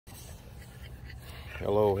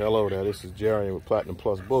Hello there. This is Jerry with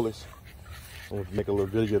PlatinumPlusBullies. I'm going to make a little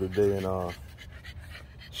video today and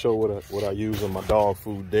show what I use on my dog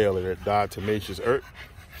food daily. That Diatomaceous Earth.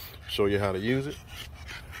 Show you how to use it.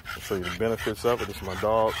 I'll show you the benefits of it. This is my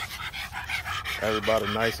dog.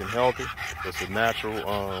 Everybody nice and healthy. It's a natural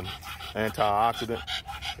antioxidant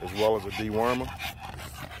as well as a dewormer.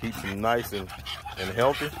 Keeps them nice and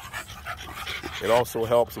healthy. It also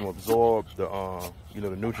helps them absorb the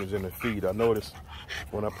the nutrients in the feed. I noticed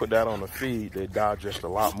when I put that on the feed, they digest a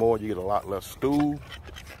lot more. You get a lot less stool,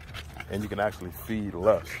 and you can actually feed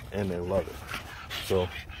less, and they love it. So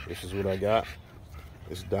this is what I got.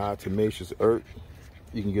 It's Diatomaceous Earth.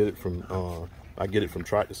 You can get it from I get it from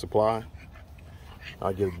Tractor Supply.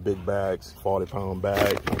 I get big bags, 40-pound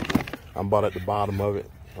bag. I'm about at the bottom of it.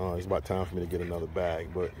 It's about time for me to get another bag,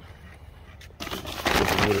 but this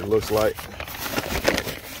is what it looks like.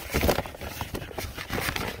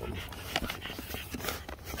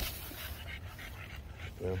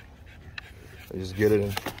 Yeah. I just get it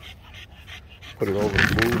and put it over the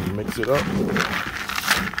food and mix it up.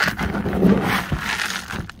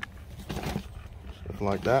 Just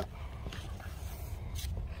like that.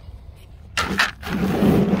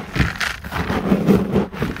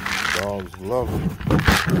 Dogs love it.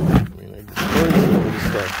 I mean, they crazy with this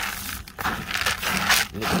stuff.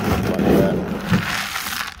 Mix it up like that.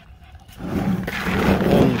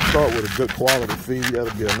 And start with a good quality feed.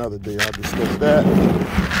 That'll be another day. I'll discuss that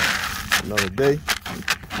another day.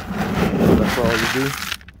 That's all you do.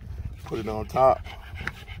 Put it on top.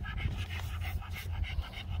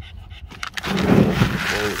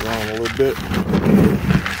 Roll it around a little bit.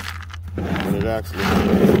 And it actually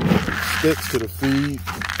sticks to the feed.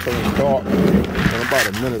 Turns dark in about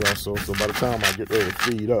a minute or so. So by the time I get ready to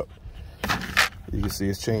feed up, you can see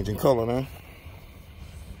it's changing color now.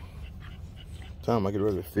 Time I get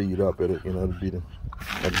ready to feed up, it'll be the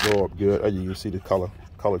absorb good. You can see the color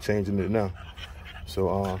changing it now.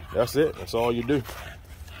 So that's it. That's all you do.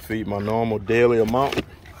 Feed my normal daily amount.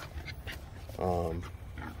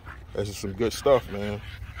 This is some good stuff, man.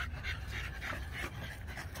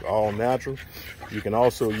 All natural. You can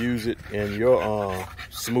also use it in your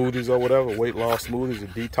smoothies or whatever, weight loss smoothies, a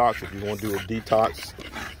detox. If you want to do a detox,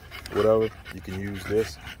 whatever, you can use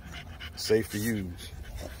this. Safe to use.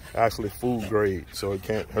 Actually food grade, so it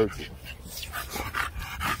can't hurt you.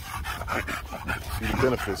 See the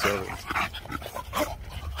benefits of it.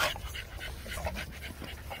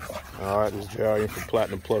 Alright, this is Jerry from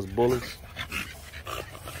PlatinumPlusBullies.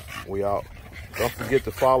 We out. Don't forget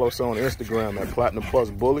to follow us on Instagram at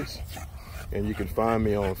PlatinumPlusBullies. And you can find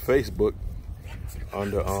me on Facebook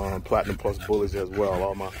under PlatinumPlusBullies as well.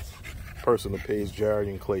 All my personal page, Jerry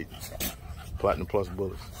and Clayton.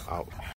 PlatinumPlusBullies. Out.